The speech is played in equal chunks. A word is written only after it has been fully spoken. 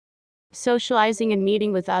Socializing and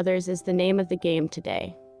meeting with others is the name of the game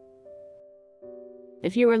today.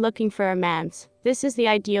 If you are looking for romance, this is the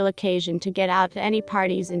ideal occasion to get out to any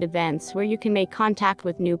parties and events where you can make contact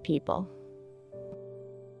with new people.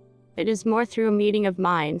 It is more through a meeting of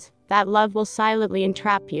minds that love will silently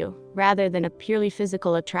entrap you, rather than a purely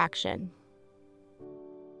physical attraction.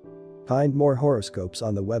 Find more horoscopes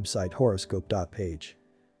on the website horoscope.page.